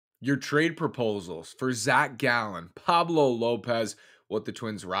Your trade proposals for Zac Gallen, Pablo Lopez, what the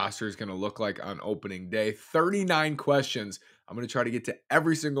Twins roster is going to look like on opening day. 39 questions. I'm going to try to get to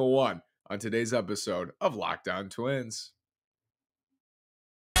every single one on today's episode of Locked On Twins.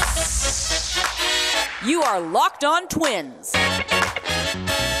 You are Locked On Twins,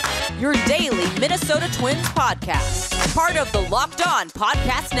 your daily Minnesota Twins podcast, part of the Locked On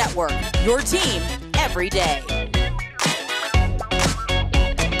Podcast Network, your team every day.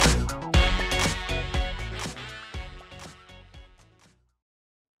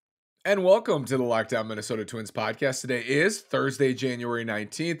 And welcome to the Locked On Minnesota Twins podcast. Today is Thursday, January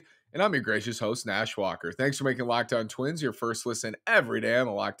 19th, and I'm your gracious host, Nash Walker. Thanks for making Locked On Twins your first listen every day on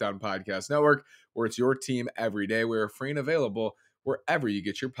the Locked On Podcast Network, where it's your team every day. We're free and available wherever you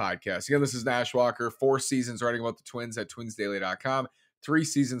get your podcasts. Again, this is Nash Walker, 4 seasons writing about the Twins at twinsdaily.com, 3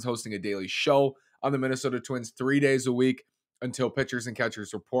 seasons hosting a daily show on the Minnesota Twins 3 days a week until pitchers and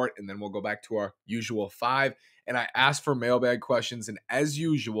catchers report, and then we'll go back to our usual 5. And I asked for mailbag questions, and as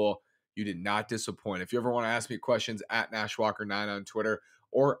usual, you did not disappoint. If you ever want to ask me questions at NashWalker9 on Twitter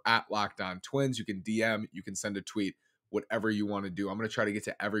or at Locked On Twins, you can DM, you can send a tweet, whatever you want to do. I'm going to try to get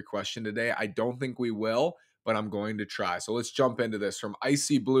to every question today. I don't think we will, but I'm going to try. So let's jump into this. From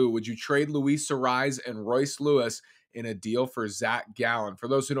Icy Blue, would you trade Luis Arraez and Royce Lewis in a deal for Zac Gallen? For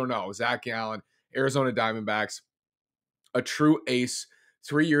those who don't know, Zac Gallen, Arizona Diamondbacks, a true ace,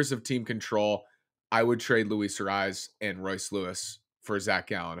 3 years of team control. I would trade Luis Arraez and Royce Lewis for Zac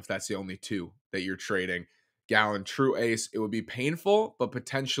Gallen if that's the only 2 that you're trading. Gallen, true ace. It would be painful, but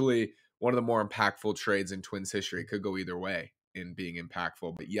potentially one of the more impactful trades in Twins history. It could go either way in being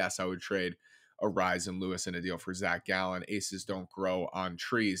impactful. But yes, I would trade Arraez and Lewis in a deal for Zac Gallen. Aces don't grow on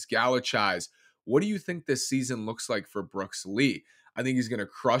trees. Galachise, what do you think this season looks like for Brooks Lee? I think he's going to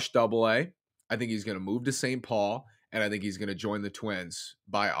crush Double-A. I think he's going to move to St. Paul, and I think he's going to join the Twins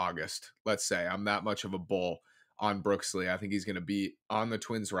by August. Let's say I'm that much of a bull on Brooks Lee. I think he's going to be on the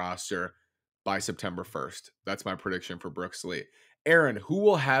Twins roster by September 1st. That's my prediction for Brooks Lee. Aaron, who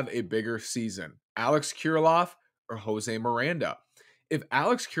will have a bigger season, Alex Kirilloff or Jose Miranda? If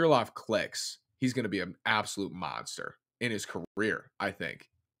Alex Kirilloff clicks, he's going to be an absolute monster in his career, I think.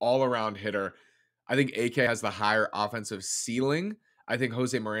 All-around hitter. I think AK has the higher offensive ceiling. I think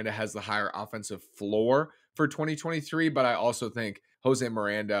Jose Miranda has the higher offensive floor for 2023, but I also think Jose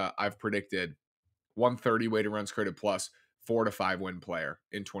Miranda, I've predicted 130 weighted runs created plus, 4 to 5 win player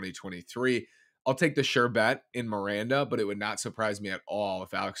in 2023. I'll take the sure bet in Miranda, but it would not surprise me at all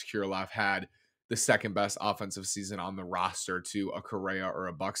if Alex Kirilloff had the second best offensive season on the roster to a Correa or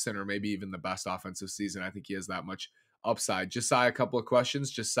a Buxton, or maybe even the best offensive season. I think he has that much upside. Josiah, a couple of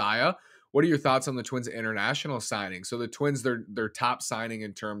questions. Josiah, what are your thoughts on the Twins international signing? So the Twins, their top signing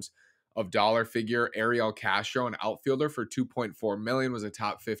in terms of dollar figure, Ariel Castro, an outfielder for $2.4 million, was a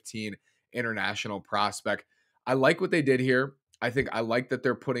top 15 international prospect. I like what they did here. I like that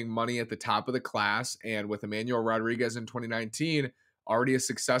they're putting money at the top of the class, and with Emmanuel Rodriguez in 2019, already a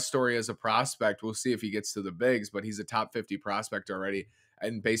success story as a prospect. We'll see if he gets to the bigs, but he's a top 50 prospect already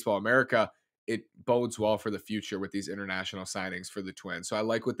in Baseball America. It bodes well for the future with these international signings for the Twins. So I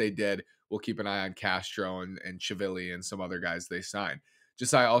like what they did. We'll keep an eye on Castro and Chivilli and some other guys they signed.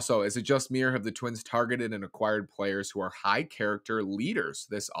 Josiah, also, is it just me or have the Twins targeted and acquired players who are high character leaders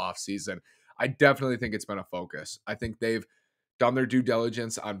this offseason? I definitely think it's been a focus. I think they've done their due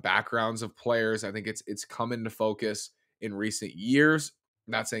diligence on backgrounds of players. I think it's come into focus in recent years.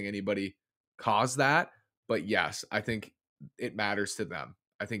 I'm not saying anybody caused that, but yes, I think it matters to them.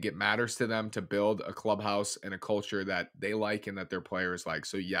 I think it matters to them to build a clubhouse and a culture that they like and that their players like.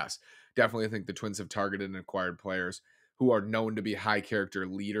 So yes, definitely think the Twins have targeted and acquired players who are known to be high character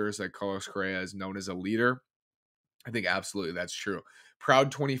leaders, like Carlos Correa is known as a leader. I think absolutely that's true.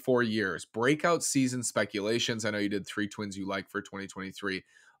 Proud 24 years. Breakout season speculations. I know you did 3 Twins you like for 2023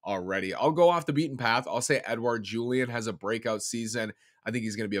 already. I'll go off the beaten path. I'll say Edouard Julien has a breakout season. I think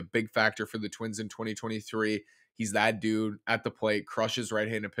he's going to be a big factor for the Twins in 2023. He's that dude at the plate, crushes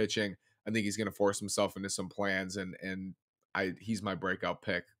right-handed pitching. I think he's going to force himself into some plans, and he's my breakout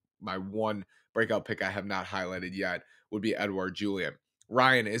pick. My one breakout pick I have not highlighted yet would be Edouard Julien.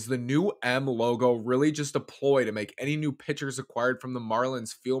 Ryan, is the new M logo really just a ploy to make any new pitchers acquired from the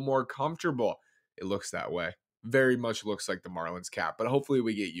Marlins feel more comfortable? It looks that way. Very much looks like the Marlins cap, but hopefully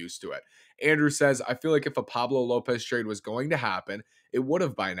we get used to it. Andrew says, I feel like if a Pablo Lopez trade was going to happen, it would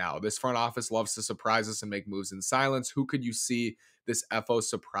have by now. This front office loves to surprise us and make moves in silence. Who could you see this FO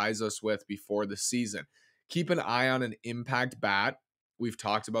surprise us with before the season? Keep an eye on an impact bat. We've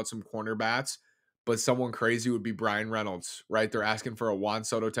talked about some corner bats, but someone crazy would be Brian Reynolds, right? They're asking for a Juan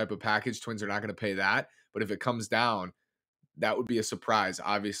Soto type of package. Twins are not going to pay that. But if it comes down, that would be a surprise,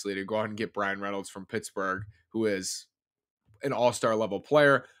 obviously, to go out and get Brian Reynolds from Pittsburgh, who is an all-star level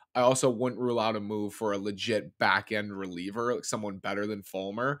player. I also wouldn't rule out a move for a legit back-end reliever, like someone better than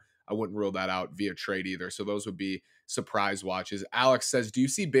Fulmer. I wouldn't rule that out via trade either. So those would be surprise watches. Alex says, do you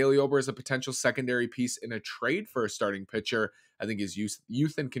see Bailey Ober as a potential secondary piece in a trade for a starting pitcher? I think his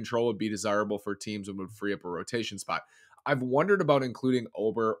youth and control would be desirable for teams and would free up a rotation spot. I've wondered about including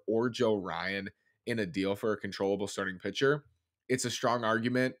Ober or Joe Ryan in a deal for a controllable starting pitcher. It's a strong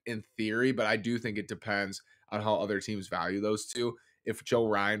argument in theory, but I do think it depends on how other teams value those two. If Joe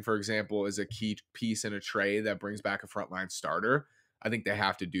Ryan, for example, is a key piece in a trade that brings back a frontline starter, I think they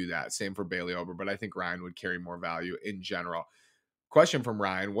have to do that. Same for Bailey Ober, but I think Ryan would carry more value in general. Question from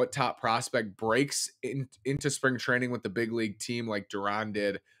Ryan: what top prospect breaks into spring training with the big league team like Duran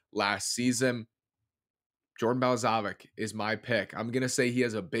did last season? Jordan Balazovic is my pick. I'm going to say he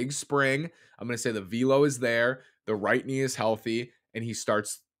has a big spring. I'm going to say the velo is there, the right knee is healthy, and he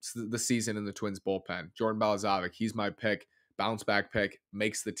starts the season in the Twins bullpen. Jordan Balazovic, he's my pick. Bounce back pick,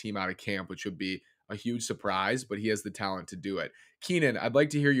 makes the team out of camp, which would be a huge surprise, but he has the talent to do it. Keenan, I'd like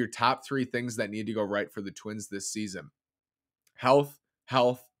to hear your top 3 things that need to go right for the Twins this season. Health,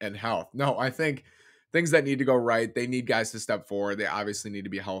 health, and health. No, I think things that need to go right, they need guys to step forward. They obviously need to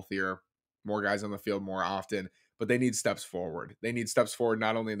be healthier, more guys on the field more often, but they need steps forward. They need steps forward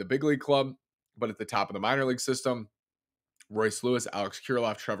not only in the big league club, but at the top of the minor league system. Royce Lewis, Alex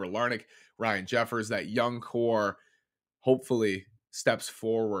Kirilloff, Trevor Larnach, Ryan Jeffers, that young core hopefully steps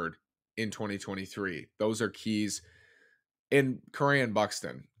forward in 2023. Those are keys. And Correa and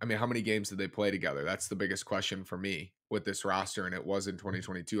Buxton, I mean, how many games did they play together? That's the biggest question for me with this roster, and it was in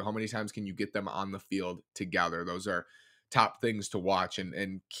 2022. How many times can you get them on the field together? Those are top things to watch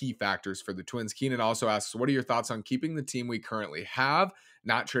and key factors for the Twins. Keenan also asks, what are your thoughts on keeping the team we currently have,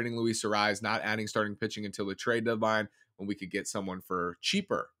 not trading Luis Arraez, not adding starting pitching until the trade deadline when we could get someone for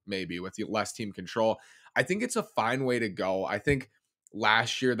cheaper, maybe with less team control? I think it's a fine way to go. I think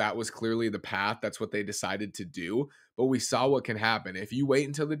last year that was clearly the path. That's what they decided to do. But we saw what can happen. If you wait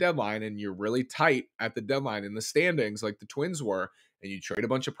until the deadline and you're really tight at the deadline in the standings like the Twins were, and you trade a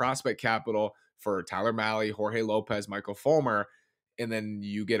bunch of prospect capital for Tyler Mahle, Jorge Lopez, Michael Fulmer, and then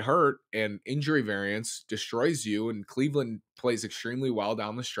you get hurt and injury variance destroys you, and Cleveland plays extremely well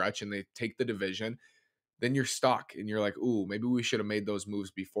down the stretch and they take the division, then you're stuck and you're like, ooh, maybe we should have made those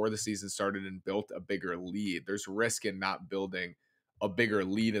moves before the season started and built a bigger lead. There's risk in not building a bigger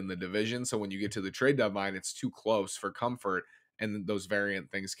lead in the division. So when you get to the trade deadline, it's too close for comfort, and those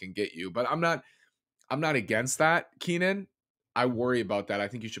variant things can get you. But I'm not against that, Keenan. I worry about that. I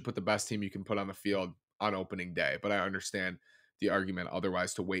think you should put the best team you can put on the field on opening day, but I understand the argument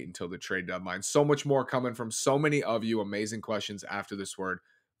otherwise to wait until the trade deadline. So much more coming from so many of you. Amazing questions after this word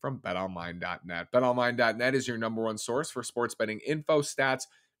from betonline.net. Betonline.net is your number one source for sports betting info, stats,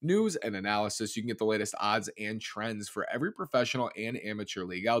 news, and analysis. You can get the latest odds and trends for every professional and amateur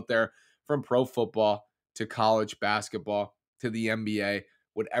league out there, from pro football to college basketball to the NBA.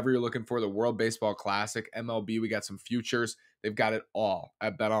 Whatever you're looking for, the World Baseball Classic, MLB, we got some futures. They've got it all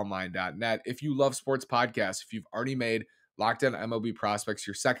at betonline.net. If you love sports podcasts, if you've already made Locked On MLB Prospects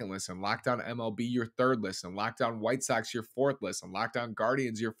your second listen, Locked On MLB your third listen, Locked On White Sox your fourth listen, Locked On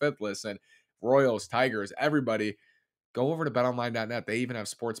Guardians your fifth listen, Royals, Tigers, everybody, go over to betonline.net. They even have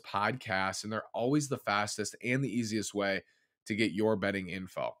sports podcasts, and they're always the fastest and the easiest way to get your betting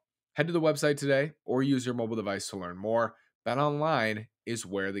info. Head to the website today or use your mobile device to learn more. BetOnline is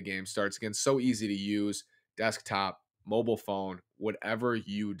where the game starts. Again, so easy to use, desktop, mobile phone, whatever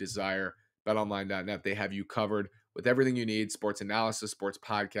you desire. BetOnline.net, they have you covered with everything you need: sports analysis, sports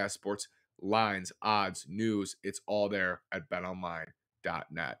podcasts, sports lines, odds, news. It's all there at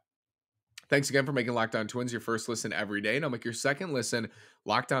betonline.net. Thanks again for making Locked On Twins your first listen every day. Now make your second listen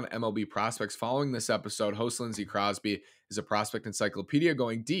Locked On MLB Prospects. Following this episode, host Lindsey Crosby is a prospect encyclopedia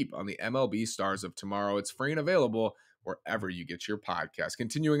going deep on the MLB stars of tomorrow. It's free and available wherever you get your podcast.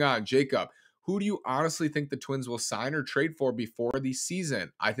 Continuing on, Jacob, who do you honestly think the Twins will sign or trade for before the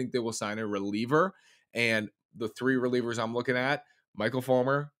season? I think they will sign a reliever, and the 3 relievers I'm looking at: Michael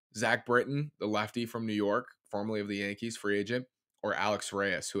Fulmer, Zach Britton, the lefty from New York, formerly of the Yankees, free agent, or Alex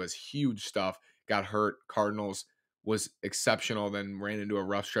Arraez, who has huge stuff, got hurt, Cardinals, was exceptional, then ran into a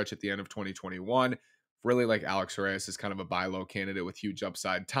rough stretch at the end of 2021. Really like Alex Arraez is kind of a buy low candidate with huge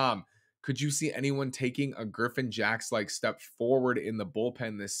upside. Tom, could you see anyone taking a Griffin Jax-like step forward in the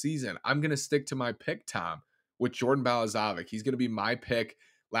bullpen this season? I'm going to stick to my pick, Tom, with Jordan Balazovic. He's going to be my pick.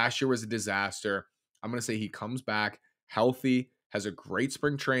 Last year was a disaster. I'm going to say he comes back healthy, has a great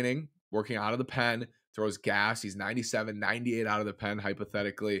spring training, working out of the pen, throws gas. He's 97, 98 out of the pen,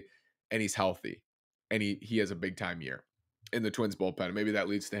 hypothetically, and he's healthy. And he has a big-time year. in the Twins bullpen. Maybe that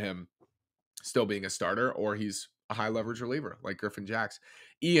leads to him still being a starter, or he's a high leverage reliever like Griffin Jacks.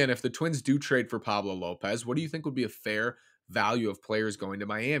 Ian, if the Twins do trade for Pablo Lopez, what do you think would be a fair value of players going to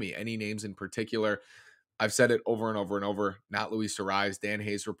Miami? Any names in particular? I've said it over and over and over. Not Luis Arraez. Dan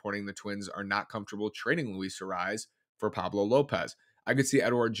Hayes reporting the Twins are not comfortable trading Luis Arraez for Pablo Lopez. I could see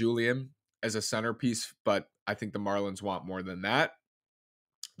Edouard Julien as a centerpiece, but I think the Marlins want more than that.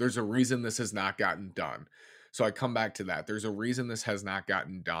 There's a reason this has not gotten done. So I come back to that. There's a reason this has not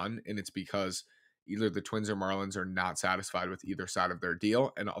gotten done, and it's because either the Twins or Marlins are not satisfied with either side of their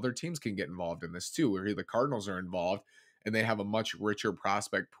deal, and other teams can get involved in this too. Where the Cardinals are involved, and they have a much richer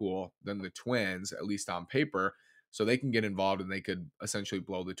prospect pool than the Twins, at least on paper. So they can get involved, and they could essentially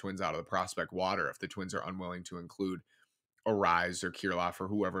blow the Twins out of the prospect water if the Twins are unwilling to include Arraez or Kirilloff or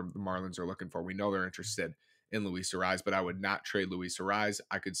whoever the Marlins are looking for. We know they're interested in Luis Arraez, but I would not trade Luis Arraez.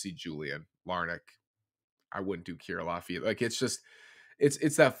 I could see Julian Larnach. I wouldn't do Kirilloff either. Like, it's just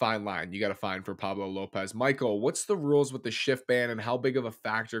it's that fine line you got to find for Pablo Lopez. Michael, what's the rules with the shift ban, and how big of a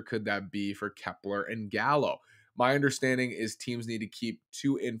factor could that be for Kepler and Gallo? My understanding is teams need to keep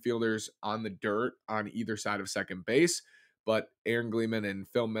two infielders on the dirt on either side of second base, but Aaron Gleeman and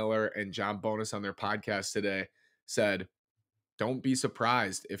Phil Miller and John Bonus on their podcast today said, don't be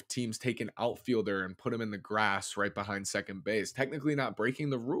surprised if teams take an outfielder and put him in the grass right behind second base. Technically not breaking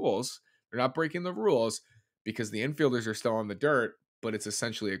the rules. They're not breaking the rules because the infielders are still on the dirt, but it's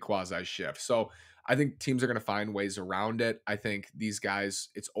essentially a quasi shift. So I think teams are going to find ways around it. I think these guys,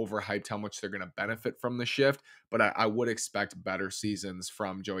 it's overhyped how much they're going to benefit from the shift, but I would expect better seasons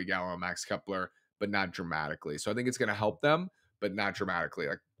from Joey Gallo and Max Kepler, but not dramatically. So I think it's going to help them, but not dramatically,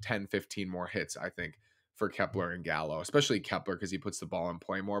 like 10, 15 more hits, I think, for Kepler and Gallo, especially Kepler because he puts the ball in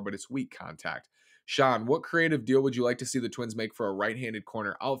play more, but it's weak contact. Sean, what creative deal would you like to see the Twins make for a right-handed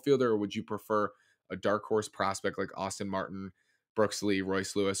corner outfielder, or would you prefer a dark horse prospect like Austin Martin, Brooks Lee,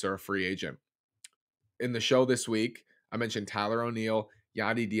 Royce Lewis, or a free agent? In the show this week, I mentioned Tyler O'Neill.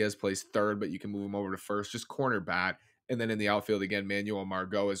 Yandy Diaz plays third, but you can move him over to first, just corner bat. And then in the outfield, again, Manuel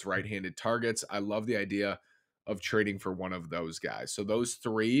Margot is right-handed targets. I love the idea of trading for one of those guys. So those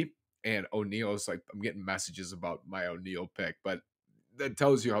three, and O'Neill's like, I'm getting messages about my O'Neill pick, but that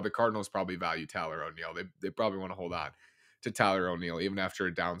tells you how the Cardinals probably value Tyler O'Neill. They probably want to hold on to Tyler O'Neill even after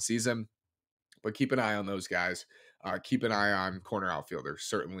a down season. But keep an eye on those guys. Keep an eye on corner outfielders,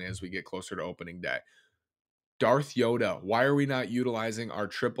 certainly as we get closer to opening day. Darth Yoda, why are we not utilizing our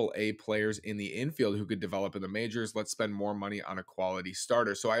AAA players in the infield who could develop in the majors? Let's spend more money on a quality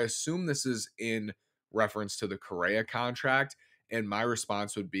starter. So I assume this is in reference to the Correa contract. And my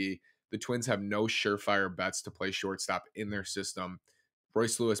response would be the Twins have no surefire bets to play shortstop in their system.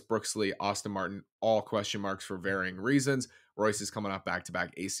 Royce Lewis, Brooks Lee, Austin Martin, all question marks for varying reasons. Royce is coming off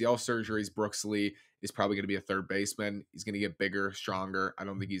back-to-back ACL surgeries. Brooks Lee is probably going to be a third baseman. He's going to get bigger, stronger. I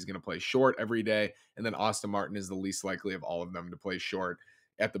don't think he's going to play short every day. And then Austin Martin is the least likely of all of them to play short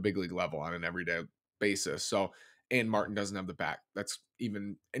at the big league level on an everyday basis. So, and Martin doesn't have the back that's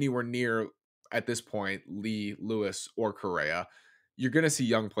even anywhere near, at this point, Lee, Lewis, or Correa. You're going to see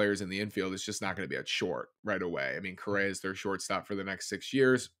young players in the infield. It's just not going to be at short right away. I mean, Correa is their shortstop for the next 6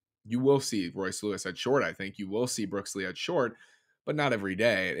 years. You will see Royce Lewis at short, I think. You will see Brooks Lee at short, but not every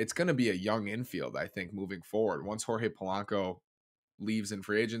day. It's going to be a young infield, I think, moving forward. Once Jorge Polanco leaves in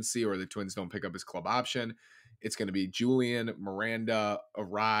free agency or the Twins don't pick up his club option, it's going to be Julian, Miranda,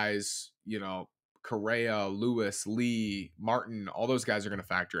 Arraez, Correa, Lewis, Lee, Martin. All those guys are going to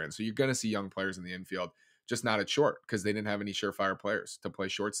factor in. So you're going to see young players in the infield, just not at short because they didn't have any surefire players to play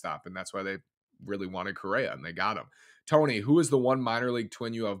shortstop. And that's why they really wanted Correa and they got him. Tony, who is the one minor league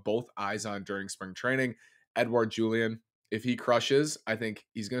Twin you have both eyes on during spring training? Edouard Julien. If he crushes, I think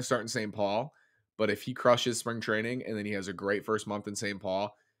he's going to start in St. Paul. But if he crushes spring training and then he has a great first month in St.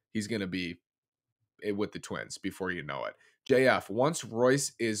 Paul, he's going to be with the Twins before you know it. JF, once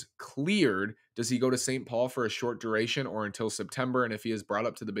Royce is cleared, does he go to St. Paul for a short duration or until September? And if he is brought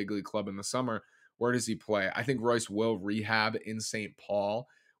up to the big league club in the summer, where does he play? I think Royce will rehab in St. Paul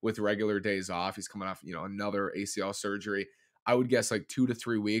with regular days off. He's coming off, another ACL surgery. I would guess like 2 to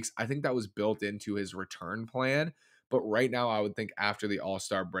 3 weeks. I think that was built into his return plan. But right now, I would think after the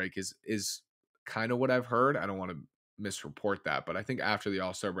All-Star break is kind of what I've heard. I don't want to misreport that, but I think after the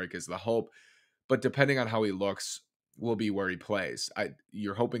All-Star break is the hope. But depending on how he looks, will be where he plays.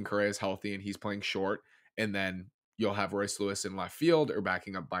 You're hoping Correa is healthy and he's playing short, and then you'll have Royce Lewis in left field or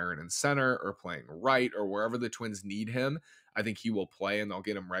backing up Byron in center or playing right or wherever the Twins need him. I think he will play and they'll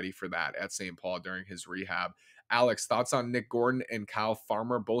get him ready for that at St. Paul during his rehab. Alex, thoughts on Nick Gordon and Kyle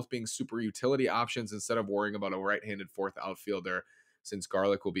Farmer both being super utility options instead of worrying about a right-handed fourth outfielder since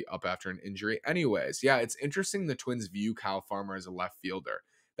Garlick will be up after an injury anyways. Yeah, it's interesting the Twins view Kyle Farmer as a left fielder.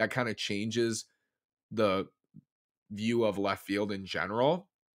 That kind of changes the view of left field in general.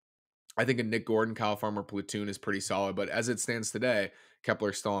 I think a Nick Gordon, Kyle Farmer platoon is pretty solid, but as it stands today,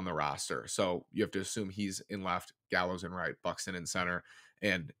 Kepler's still on the roster. So you have to assume he's in left, Gallows in right, Buxton in center,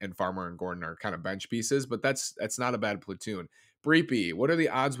 and Farmer and Gordon are kind of bench pieces, but that's not a bad platoon. Breepy, what are the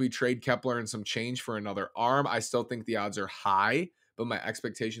odds we trade Kepler and some change for another arm? I still think the odds are high, but my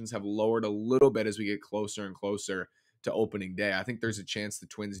expectations have lowered a little bit as we get closer and closer to opening day. I think there's a chance the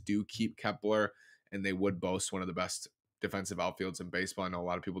Twins do keep Kepler, and they would boast one of the best defensive outfields in baseball. I know a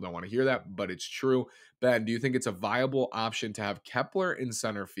lot of people don't want to hear that, but it's true. Ben, do you think it's a viable option to have Kepler in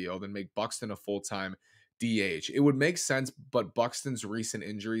center field and make Buxton a full-time DH? It would make sense, but Buxton's recent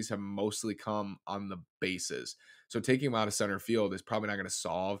injuries have mostly come on the bases. So taking him out of center field is probably not going to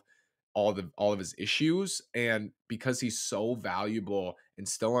solve all of his issues. And because he's so valuable and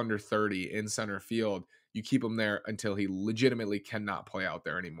still under 30 in center field, you keep him there until he legitimately cannot play out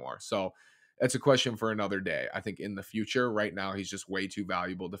there anymore. So that's a question for another day. I think in the future, right now, he's just way too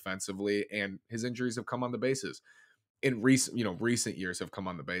valuable defensively, and his injuries have come on the bases. In recent years have come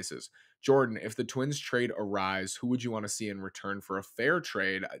on the bases. Jordan, if the Twins trade Arraez, who would you want to see in return for a fair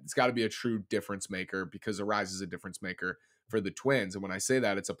trade? It's got to be a true difference maker, because Arraez is a difference maker for the Twins. And when I say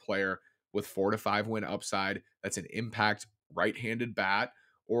that, it's a player with 4 to 5 win upside. That's an impact right-handed bat,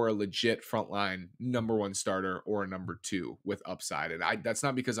 or a legit frontline number 1 starter or a number 2 with upside. And that's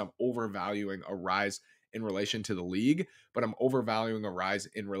not because I'm overvaluing Arraez in relation to the league, but I'm overvaluing Arraez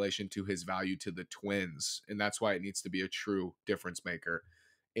in relation to his value to the Twins. And that's why it needs to be a true difference maker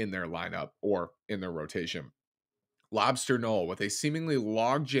in their lineup or in their rotation. Lobster Knoll, with a seemingly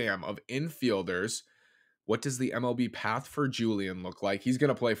logjam of infielders, what does the MLB path for Julian look like? He's going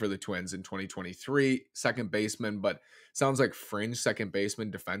to play for the Twins in 2023, second baseman, but sounds like fringe second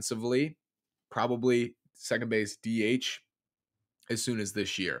baseman defensively, probably second base DH as soon as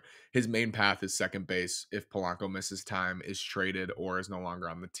this year. His main path is second base if Polanco misses time, is traded, or is no longer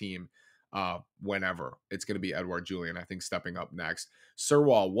on the team. Whenever it's going to be Edouard Julien, I think, stepping up next.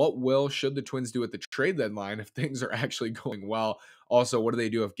 Sirwall, what should the Twins do at the trade deadline if things are actually going well? Also, what do they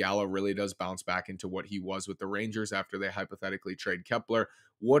do if Gallo really does bounce back into what he was with the Rangers after they hypothetically trade Kepler?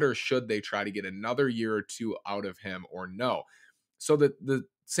 What, or should they try to get another year or two out of him, or no? So the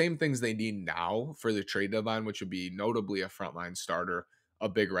same things they need now for the trade deadline, which would be notably a frontline starter, a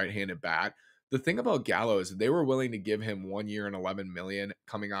big right-handed bat. The thing about Gallo is they were willing to give him 1 year and 11 million,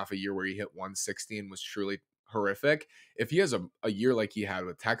 coming off a year where he hit 160 and was truly horrific. If he has a year like he had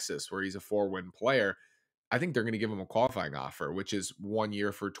with Texas, where he's a 4-win player, I think they're going to give him a qualifying offer, which is 1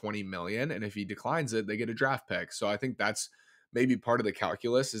 year for 20 million. And if he declines it, they get a draft pick. So I think that's maybe part of the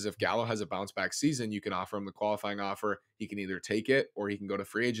calculus, is if Gallo has a bounce back season, you can offer him the qualifying offer. He can either take it, or he can go to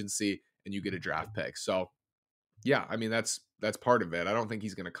free agency and you get a draft pick. So yeah, I mean, that's part of it. I don't think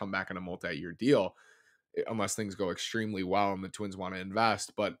he's going to come back on a multi-year deal unless things go extremely well and the Twins want to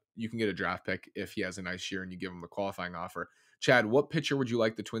invest, but you can get a draft pick if he has a nice year and you give him the qualifying offer. Chad, what pitcher would you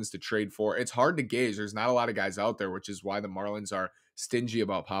like the Twins to trade for? It's hard to gauge. There's not a lot of guys out there, which is why the Marlins are stingy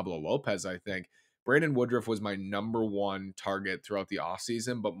about Pablo Lopez, I think. Brandon Woodruff was my number 1 target throughout the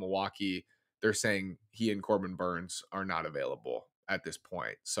offseason, but Milwaukee, they're saying he and Corbin Burns are not available at this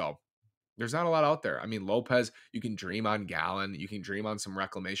point. So there's not a lot out there. I mean, Lopez, you can dream on Gallen. You can dream on some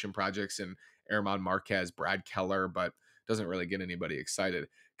reclamation projects and Airman Marquez, Brad Keller, but doesn't really get anybody excited.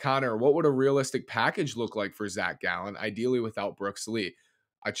 Connor, what would a realistic package look like for Zac Gallen, ideally without Brooks Lee?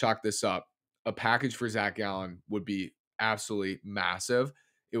 I chalked this up. A package for Zac Gallen would be absolutely massive.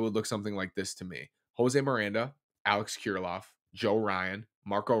 It would look something like this to me. Jose Miranda, Alex Kirilloff, Joe Ryan,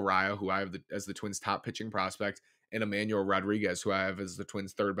 Marco Raya, who I have as the Twins' top pitching prospect, and Emmanuel Rodriguez, who I have as the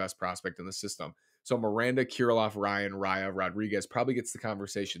Twins' 3rd best prospect in the system. So Miranda, Kirilloff, Ryan, Raya, Rodriguez probably gets the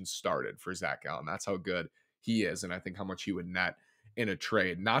conversation started for Zac Gallen. That's how good he is, and I think how much he would net in a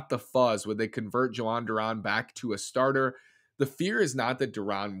trade. Not the fuzz. Would they convert Joan Duran back to a starter? The fear is not that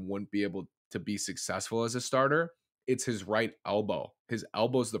Duran wouldn't be able to be successful as a starter. It's his right elbow. His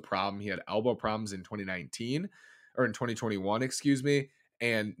elbow's the problem. He had elbow problems in 2019, or in 2021, excuse me.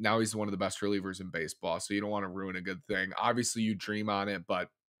 And now he's one of the best relievers in baseball. So you don't want to ruin a good thing. Obviously, you dream on it, but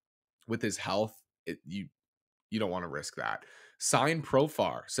with his health, you don't want to risk that. Sign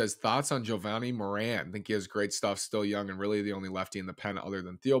Profar says, thoughts on Giovanni Moran? Think he has great stuff, still young, and really the only lefty in the pen other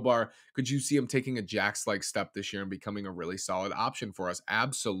than Thielbar. Could you see him taking a Jax-like step this year and becoming a really solid option for us?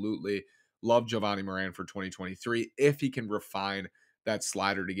 Absolutely. Love Giovanni Moran for 2023 if he can refine that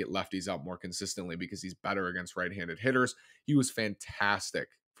slider to get lefties out more consistently, because he's better against right-handed hitters. He was fantastic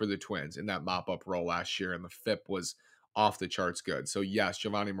for the Twins in that mop-up role last year, and the FIP was off the charts good. So yes,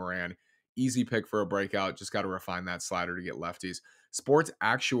 Giovanni Moran, easy pick for a breakout. Just got to refine that slider to get lefties. Sports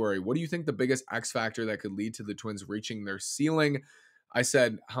Actuary, what do you think the biggest X factor that could lead to the Twins reaching their ceiling? I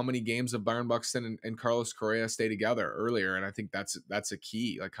said how many games of Byron Buxton and Carlos Correa stay together earlier, and I think that's a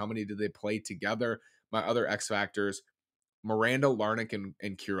key. Like, how many did they play together? My other X factors: Miranda, Larnach,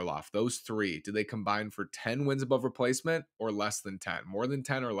 and Kirilloff. Those three, do they combine for 10 wins above replacement or less than 10? More than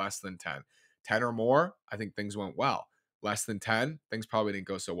 10 or less than 10? 10 or more, I think things went well. Less than 10, things probably didn't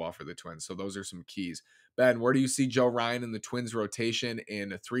go so well for the Twins. So those are some keys. Ben, where do you see Joe Ryan in the Twins rotation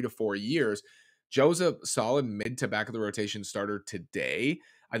in 3 to 4 years? Joe's a solid mid to back of the rotation starter today.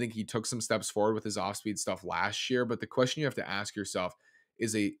 I think he took some steps forward with his off-speed stuff last year. But the question you have to ask yourself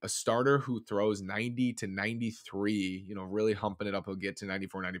is a starter who throws 90 to 93, really humping it up. He'll get to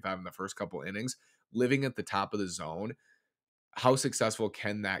 94, 95 in the first couple innings, living at the top of the zone. How successful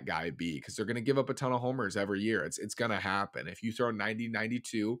can that guy be? Because they're going to give up a ton of homers every year. It's going to happen. If you throw 90,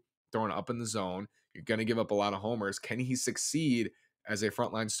 92, throwing up in the zone, you're going to give up a lot of homers. Can he succeed as a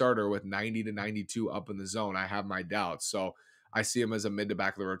frontline starter with 90 to 92 up in the zone? I have my doubts. So I see him as a mid to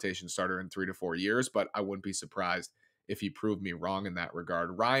back of the rotation starter in 3 to 4 years, but I wouldn't be surprised if he proved me wrong in that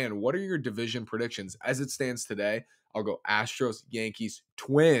regard. Ryan, what are your division predictions as it stands today? I'll go Astros, Yankees,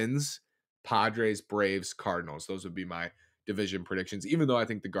 Twins, Padres, Braves, Cardinals. Those would be my division predictions. Even though I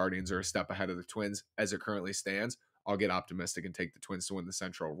think the Guardians are a step ahead of the Twins as it currently stands, I'll get optimistic and take the Twins to win the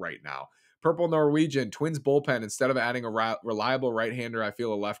Central right now. Purple Norwegian, Twins bullpen. Instead of adding a reliable right-hander, I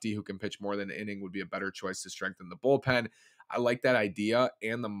feel a lefty who can pitch more than an inning would be a better choice to strengthen the bullpen. I like that idea,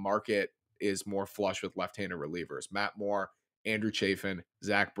 and the market is more flush with left-handed relievers. Matt Moore, Andrew Chafin,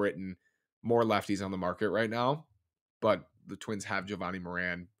 Zach Britton, more lefties on the market right now. But the Twins have Giovanni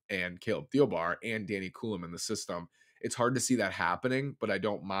Moran and Caleb Thielbar and Danny Coulomb in the system. It's hard to see that happening, but I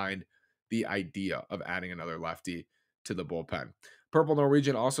don't mind the idea of adding another lefty to the bullpen. Purple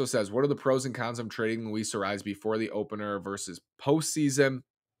Norwegian also says, what are the pros and cons of trading Luis Arraez before the opener versus postseason?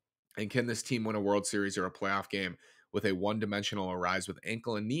 And can this team win a World Series or a playoff game with a one-dimensional Arraez with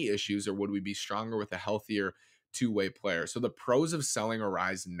ankle and knee issues, or would we be stronger with a healthier two-way player? So the pros of selling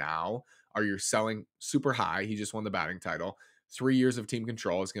Arraez now are you're selling super high. He just won the batting title. 3 years of team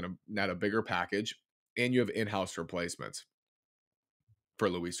control is going to net a bigger package, and you have in-house replacements for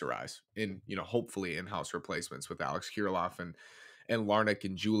Luis Arraez, hopefully in-house replacements with Alex Kirilloff and Larnach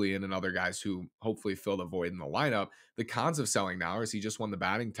and Julian and other guys who hopefully fill the void in the lineup. The cons of selling now is he just won the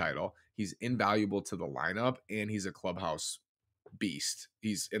batting title. He's invaluable to the lineup, and he's a clubhouse beast.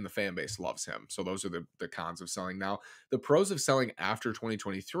 He's in the fan base loves him. So those are the cons of selling now. The pros of selling after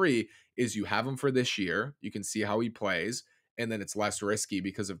 2023 is you have him for this year. You can see how he plays, and then it's less risky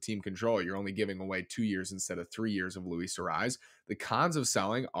because of team control. You're only giving away 2 years instead of 3 years of Luis Arraez. The cons of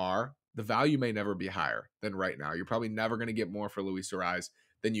selling are the value may never be higher than right now. You're probably never going to get more for Luis Arraez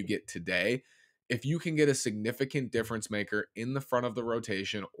than you get today. If you can get a significant difference maker in the front of the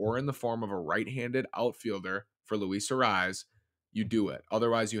rotation or in the form of a right-handed outfielder for Luis Arraez, you do it.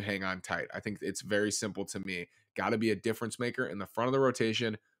 Otherwise, you hang on tight. I think it's very simple to me. Got to be a difference maker in the front of the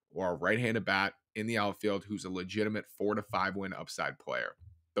rotation or a right-handed bat in the outfield who's a legitimate 4 to 5 win upside player.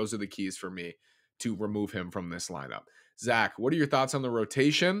 Those are the keys for me to remove him from this lineup. Zach, what are your thoughts on the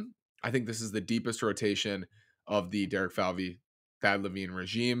rotation? I think this is the deepest rotation of the Derek Falvey, Thad Levine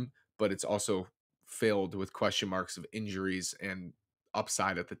regime, but it's also filled with question marks of injuries and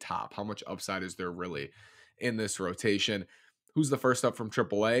upside at the top. How much upside is there really in this rotation? Who's the first up from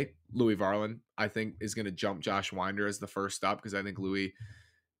AAA? Louis Varland, I think, is going to jump Josh Winder as the first up because I think Louis,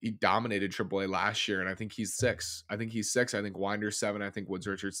 he dominated AAA last year, and I think he's 6. I think he's 6. I think Winder's 7. I think Woods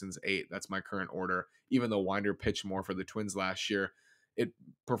Richardson's 8. That's my current order. Even though Winder pitched more for the Twins last year,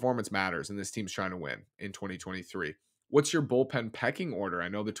 performance matters, and this team's trying to win in 2023. What's your bullpen pecking order? I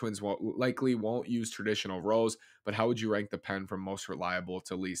know the Twins likely won't use traditional rows, but how would you rank the pen from most reliable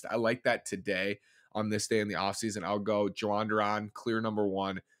to least? I like that today on this day in the offseason. I'll go Joan Duran, clear number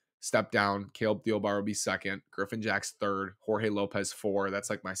 1. Step down, Caleb Thielbar will be 2nd. Griffin Jack's 3rd. Jorge Lopez 4. That's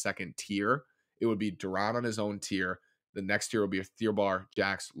like my 2nd tier. It would be Duran on his own tier. The next tier will be Thielbar,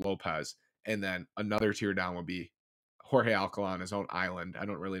 Jax, Lopez. And then another tier down would be Jorge Alcala on his own island. I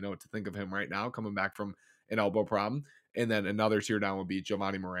don't really know what to think of him right now, coming back from an elbow problem. And then another tier down would be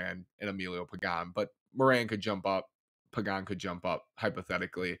Giovanni Moran and Emilio Pagan. But Moran could jump up. Pagan could jump up,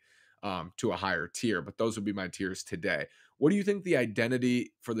 hypothetically, to a higher tier. But those would be my tiers today. What do you think the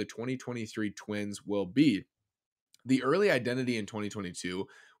identity for the 2023 Twins will be? The early identity in 2022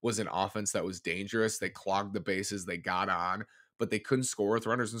 was an offense that was dangerous. They clogged the bases. They got on, but they couldn't score with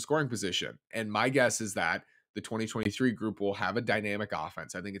runners in scoring position. And my guess is that the 2023 group will have a dynamic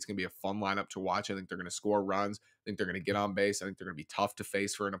offense. I think it's going to be a fun lineup to watch. I think they're going to score runs. I think they're going to get on base. I think they're going to be tough to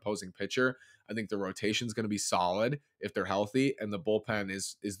face for an opposing pitcher. I think the rotation is going to be solid if they're healthy, and the bullpen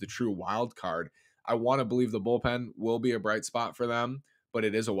is the true wild card. I want to believe the bullpen will be a bright spot for them, but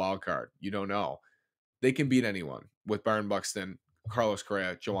it is a wild card. You don't know. They can beat anyone with Byron Buxton, Carlos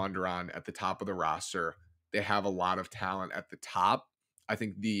Correa, Joan Duran at the top of the roster. They have a lot of talent at the top. I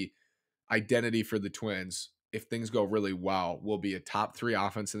think the identity for the Twins, if things go really well, will be a top 3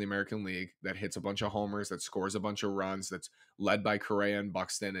 offense in the American League that hits a bunch of homers, that scores a bunch of runs, that's led by Correa and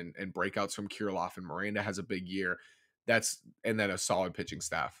Buxton, and breakouts from Kirilloff, and Miranda has a big year. And then a solid pitching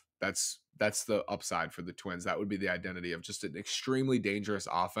staff. That's the upside for the Twins. That would be the identity of just an extremely dangerous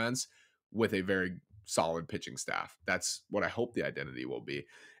offense with a very solid pitching staff. That's what I hope the identity will be.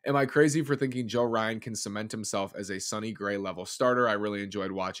 Am I crazy for thinking Joe Ryan can cement himself as a Sonny Gray level starter? I really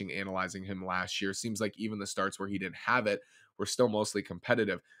enjoyed analyzing him last year. Seems like even the starts where he didn't have it were still mostly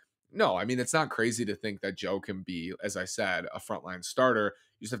competitive. No, I mean, it's not crazy to think that Joe can be, as I said, a frontline starter.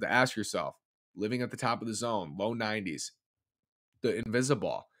 You just have to ask yourself, living at the top of the zone, low 90s, the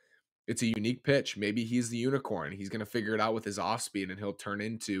invisible. It's a unique pitch. Maybe he's the unicorn. He's going to figure it out with his off speed and he'll turn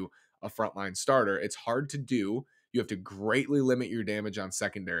into a frontline starter. It's hard to do. You have to greatly limit your damage on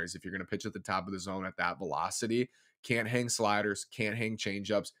secondaries if you're going to pitch at the top of the zone at that velocity. Can't hang sliders, can't hang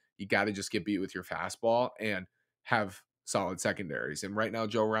changeups. You got to just get beat with your fastball and have solid secondaries. And right now,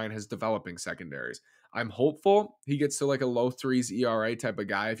 Joe Ryan has developing secondaries. I'm hopeful he gets to like a low 3s ERA type of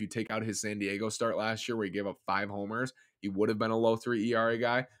guy. If you take out his San Diego start last year where he gave up 5 homers, he would have been a low 3 ERA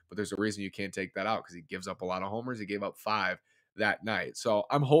guy, but there's a reason you can't take that out because he gives up a lot of homers. He gave up 5 that night. So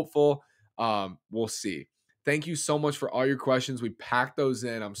I'm hopeful. We'll see. Thank you so much for all your questions. We packed those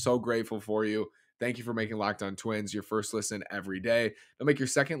in. I'm so grateful for you. Thank you for making Locked On Twins your first listen every day. Now make your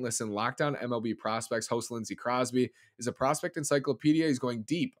second listen. Locked On MLB Prospects host Lindsey Crosby is a prospect encyclopedia. He's going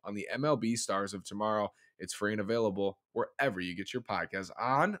deep on the MLB stars of tomorrow. It's free and available wherever you get your podcasts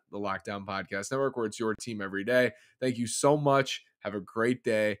on the Locked On Podcast Network, where it's your team every day. Thank you so much. Have a great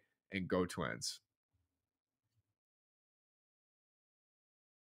day and go Twins.